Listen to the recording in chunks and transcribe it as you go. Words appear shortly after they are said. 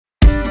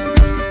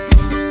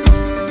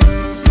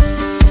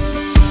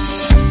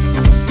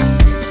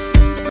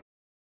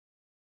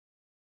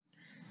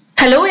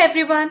Hello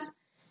everyone.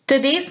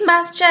 Today's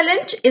math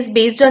challenge is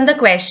based on the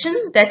question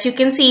that you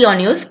can see on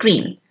your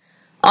screen.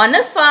 On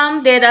a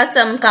farm there are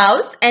some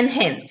cows and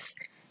hens.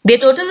 Their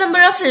total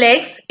number of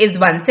legs is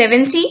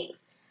 170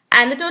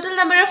 and the total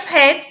number of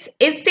heads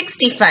is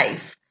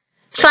 65.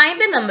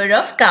 Find the number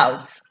of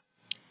cows.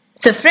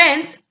 So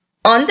friends,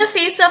 on the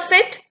face of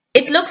it,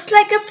 it looks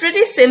like a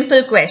pretty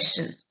simple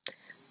question.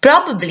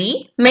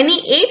 Probably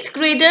many 8th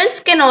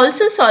graders can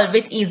also solve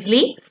it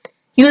easily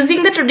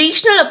using the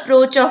traditional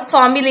approach of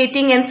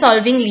formulating and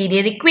solving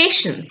linear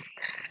equations.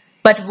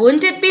 But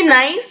wouldn't it be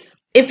nice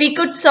if we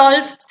could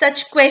solve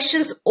such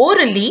questions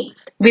orally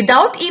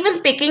without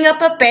even picking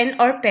up a pen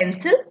or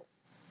pencil?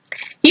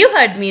 You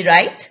heard me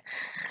right.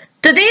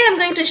 Today I'm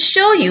going to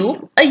show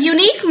you a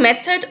unique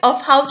method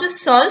of how to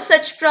solve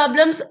such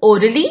problems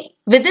orally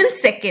within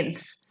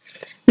seconds.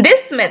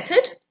 This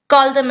method,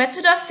 called the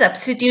method of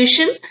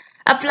substitution,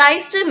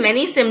 applies to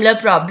many similar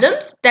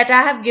problems that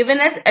I have given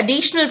as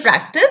additional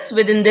practice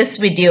within this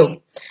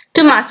video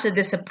to master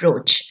this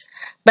approach.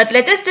 But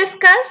let us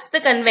discuss the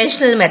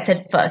conventional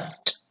method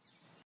first.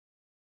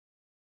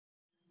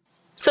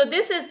 So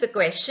this is the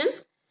question,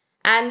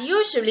 and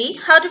usually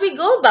how do we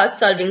go about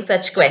solving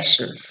such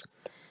questions?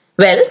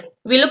 Well,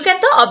 we look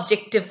at the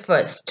objective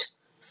first.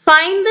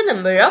 Find the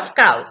number of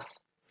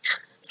cows.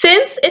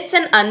 Since it's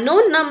an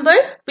unknown number,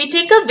 we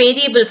take a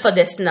variable for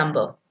this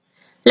number.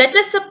 Let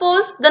us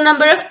suppose the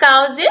number of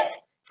cows is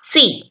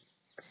C.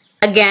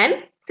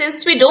 Again,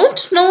 since we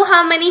don't know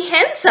how many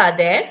hens are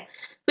there,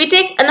 we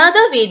take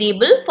another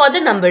variable for the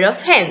number of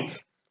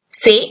hens,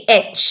 say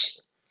H.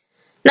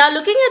 Now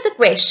looking at the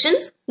question,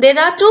 there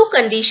are two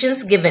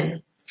conditions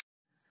given.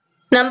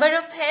 Number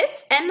of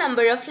heads and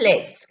number of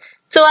legs.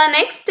 So our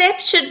next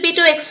step should be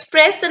to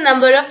express the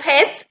number of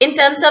heads in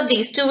terms of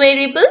these two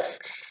variables,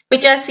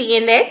 which are C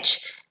and H,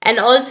 and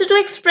also to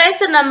express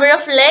the number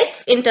of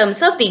legs in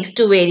terms of these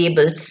two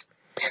variables.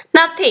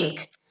 Now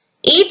think,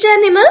 each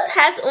animal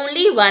has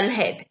only one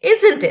head,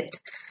 isn't it?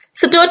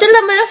 So total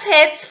number of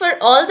heads for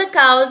all the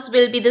cows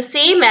will be the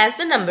same as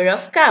the number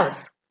of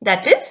cows,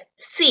 that is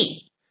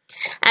C.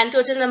 And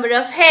total number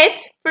of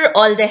heads for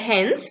all the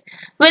hens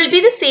will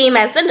be the same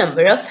as the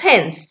number of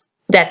hens,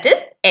 that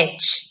is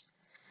H.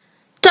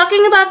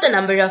 Talking about the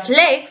number of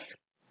legs,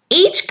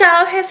 each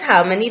cow has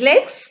how many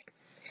legs?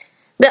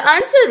 The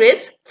answer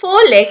is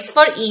 4 legs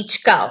for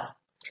each cow.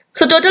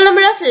 So total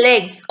number of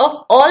legs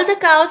of all the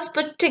cows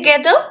put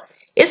together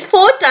is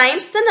 4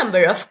 times the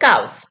number of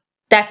cows.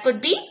 That would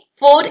be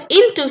 4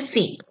 into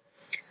C.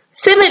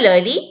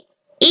 Similarly,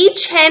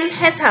 each hen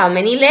has how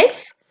many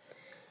legs?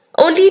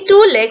 Only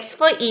 2 legs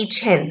for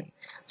each hen.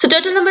 So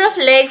total number of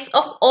legs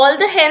of all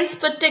the hens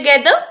put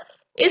together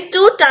is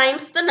 2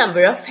 times the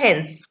number of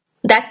hens.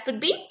 That would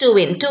be 2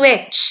 into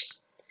H.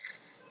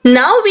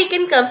 Now we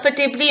can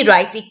comfortably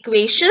write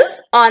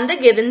equations on the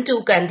given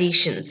two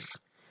conditions.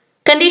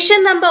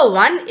 Condition number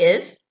 1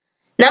 is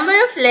number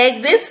of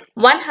legs is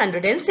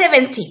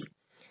 170.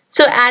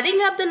 So adding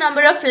up the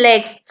number of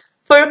legs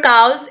for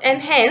cows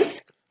and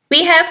hens,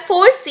 we have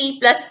 4C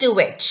plus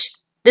 2H.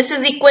 This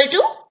is equal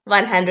to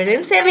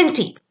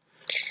 170.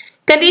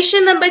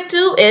 Condition number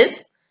 2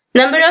 is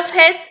number of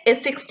heads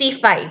is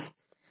 65.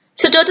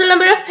 So total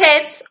number of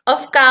heads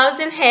of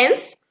cows and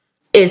hens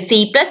is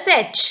C plus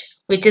H,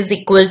 which is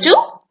equal to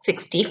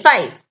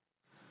 65.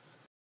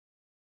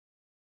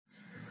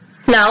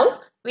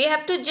 Now, we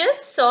have to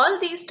just solve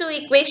these two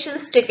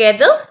equations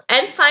together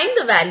and find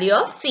the value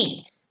of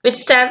C, which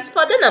stands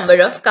for the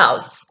number of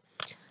cows.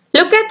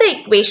 Look at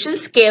the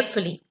equations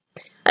carefully.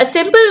 A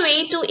simple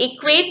way to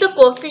equate the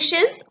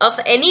coefficients of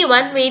any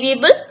one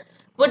variable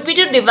would be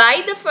to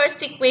divide the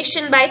first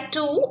equation by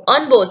 2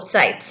 on both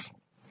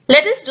sides.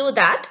 Let us do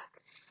that,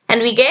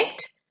 and we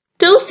get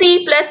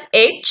 2C plus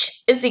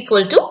H is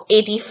equal to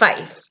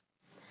 85.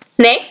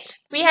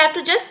 Next, we have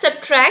to just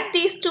subtract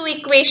these two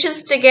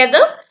equations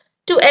together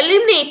to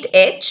eliminate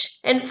H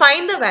and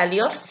find the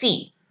value of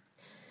C.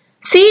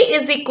 C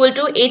is equal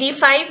to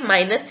 85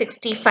 minus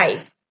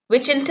 65,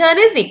 which in turn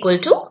is equal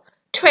to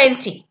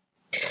 20.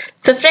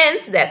 So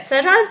friends, that's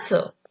our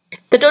answer.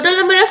 The total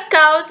number of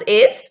cows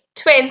is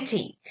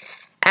 20,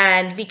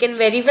 and we can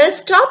very well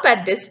stop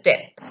at this step.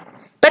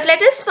 But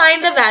let us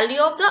find the value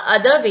of the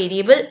other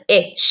variable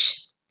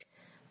H.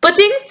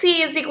 Putting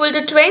C is equal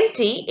to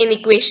 20 in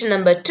equation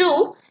number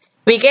 2,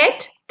 we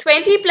get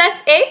 20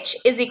 plus H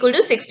is equal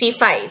to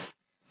 65.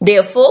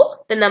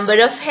 Therefore, the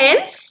number of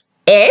hens,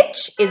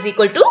 H, is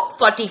equal to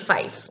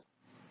 45.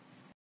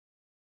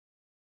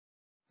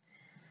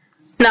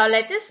 Now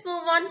let us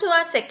move on to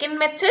our second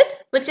method,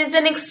 which is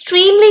an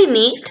extremely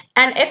neat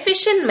and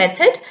efficient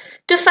method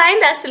to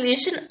find our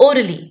solution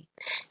orally.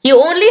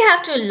 You only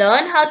have to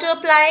learn how to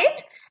apply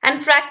it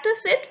and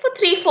practice it for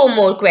 3-4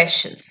 more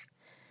questions.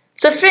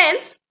 So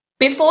friends,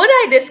 before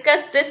I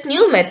discuss this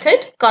new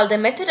method called the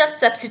method of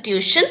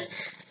substitution,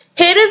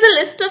 here is a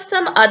list of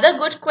some other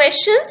good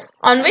questions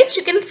on which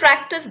you can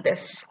practice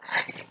this.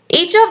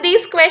 Each of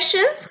these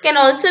questions can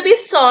also be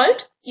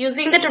solved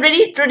using the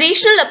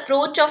traditional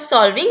approach of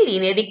solving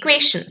linear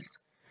equations.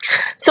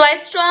 So I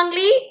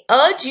strongly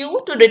urge you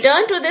to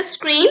return to this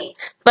screen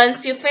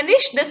once you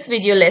finish this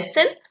video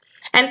lesson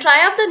and try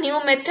out the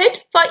new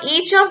method for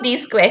each of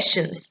these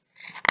questions.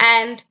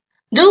 And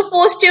do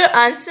post your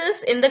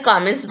answers in the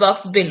comments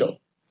box below.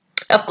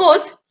 Of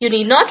course, you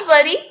need not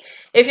worry.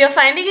 If you're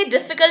finding it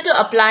difficult to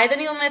apply the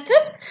new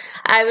method,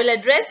 I will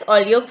address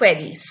all your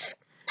queries.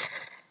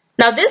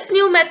 Now, this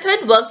new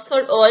method works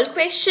for all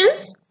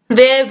questions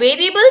where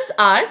variables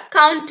are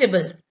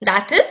countable,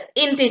 that is,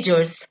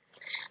 integers.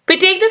 We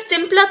take the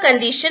simpler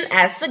condition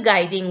as the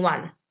guiding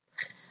one.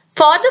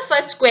 For the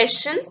first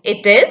question,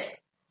 it is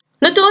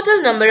the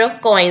total number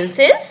of coins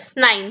is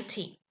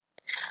 90.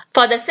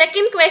 For the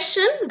second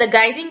question, the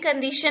guiding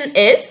condition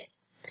is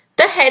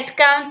the head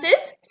count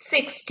is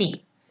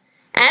 60.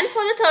 And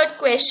for the third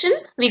question,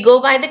 we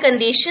go by the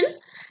condition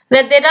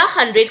that there are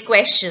 100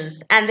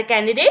 questions and the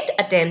candidate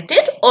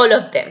attempted all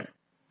of them.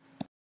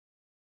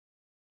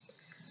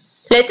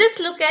 Let us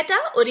look at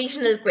our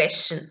original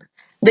question.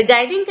 The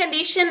guiding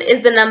condition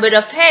is the number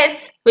of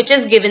heads, which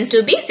is given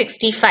to be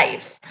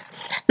 65.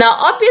 Now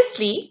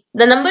obviously,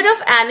 the number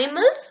of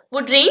animals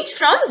would range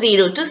from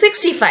 0 to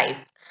 65.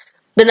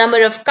 The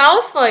number of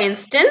cows, for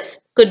instance,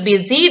 could be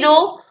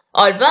 0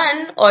 or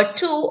 1 or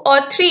 2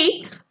 or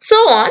 3, so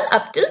on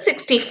up till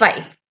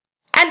 65.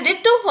 And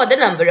ditto for the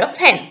number of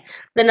hen.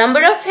 The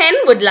number of hen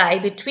would lie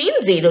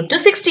between 0 to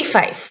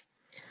 65.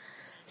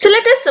 So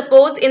let us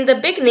suppose in the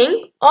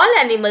beginning all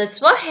animals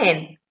were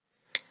hen.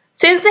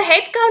 Since the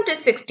head count is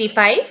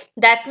 65,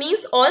 that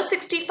means all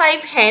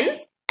 65 hen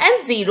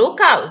and 0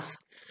 cows.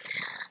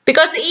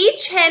 Because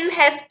each hen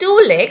has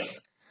 2 legs,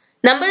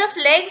 number of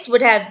legs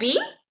would have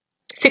been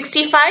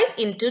 65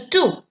 into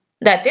 2,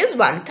 that is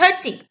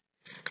 130.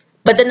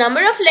 But the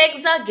number of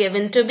legs are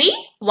given to be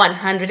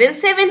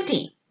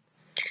 170.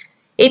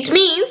 It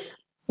means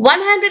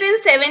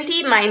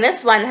 170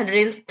 minus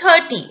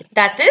 130,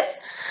 that is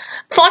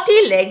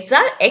 40 legs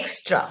are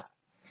extra.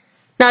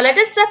 Now let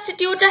us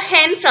substitute a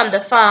hen from the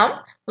farm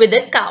with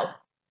a cow.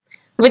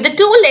 With the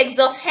 2 legs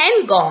of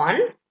hen gone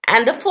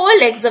and the 4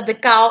 legs of the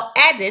cow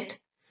added,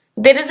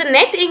 there is a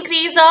net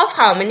increase of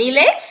how many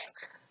legs?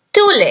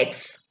 2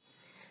 legs.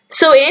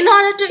 So in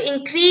order to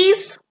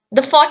increase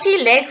the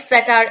 40 legs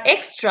that are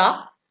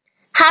extra,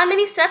 how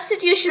many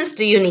substitutions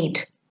do you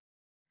need?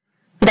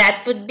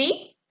 That would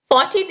be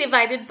 40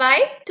 divided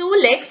by 2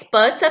 legs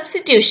per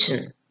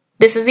substitution.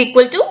 This is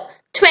equal to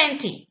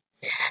 20.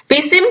 We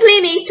simply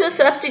need to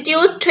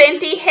substitute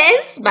 20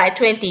 hens by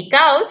 20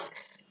 cows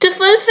to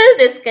fulfill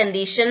this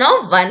condition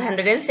of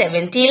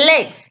 170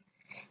 legs.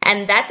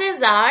 And that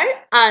is our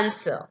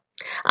answer.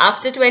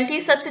 After 20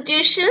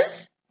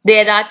 substitutions,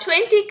 there are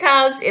 20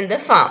 cows in the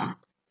farm.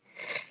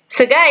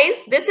 So guys,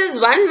 this is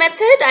one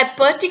method I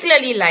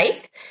particularly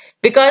like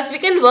because we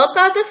can work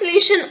out the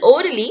solution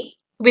orally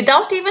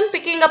without even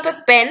picking up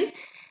a pen,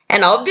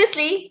 and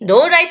obviously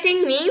no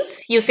writing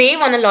means you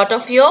save on a lot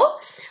of your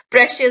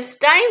precious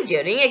time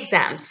during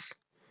exams.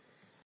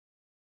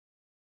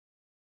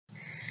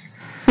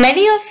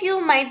 Many of you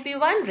might be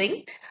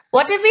wondering,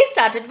 what if we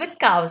started with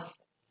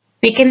cows?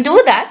 We can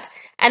do that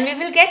and we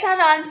will get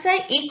our answer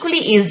equally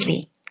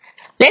easily.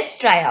 Let's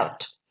try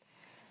out.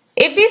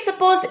 If we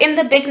suppose in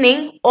the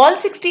beginning all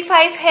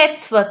 65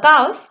 heads were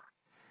cows,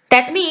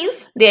 that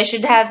means there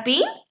should have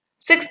been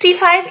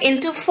 65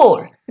 into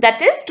 4,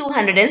 that is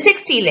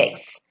 260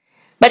 legs.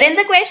 But in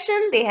the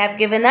question they have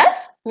given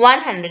us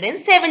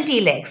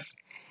 170 legs.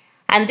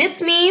 And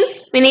this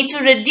means we need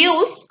to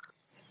reduce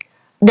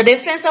the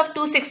difference of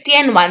 260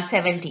 and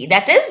 170,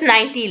 that is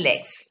 90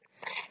 legs.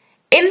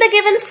 In the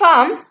given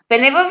farm,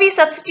 whenever we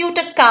substitute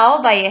a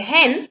cow by a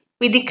hen,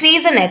 we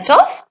decrease a net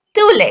of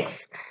 2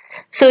 legs.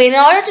 So in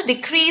order to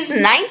decrease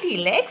 90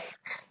 legs,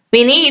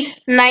 we need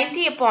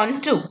 90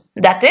 upon 2,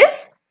 that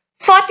is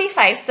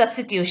 45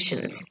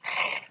 substitutions.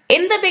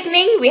 In the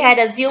beginning, we had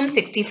assumed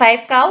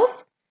 65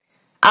 cows.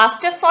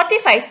 After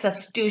 45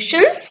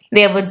 substitutions,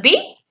 there would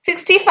be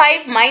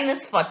 65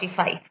 minus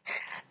 45.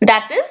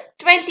 That is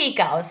 20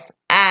 cows,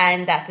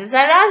 and that is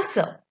our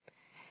answer.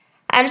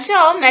 I'm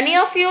sure many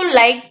of you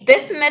like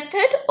this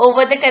method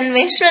over the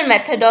conventional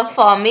method of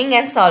forming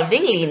and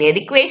solving linear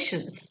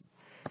equations.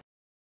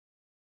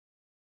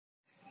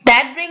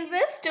 That brings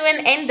us to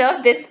an end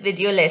of this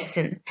video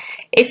lesson.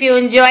 If you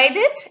enjoyed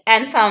it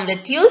and found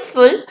it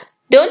useful,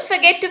 don't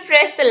forget to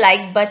press the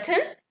like button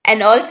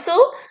and also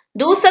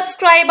do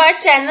subscribe our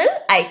channel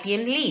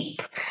IPM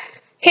Leap.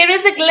 Here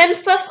is a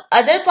glimpse of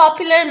other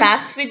popular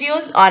maths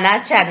videos on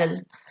our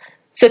channel.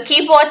 So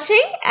keep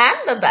watching and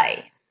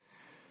bye-bye.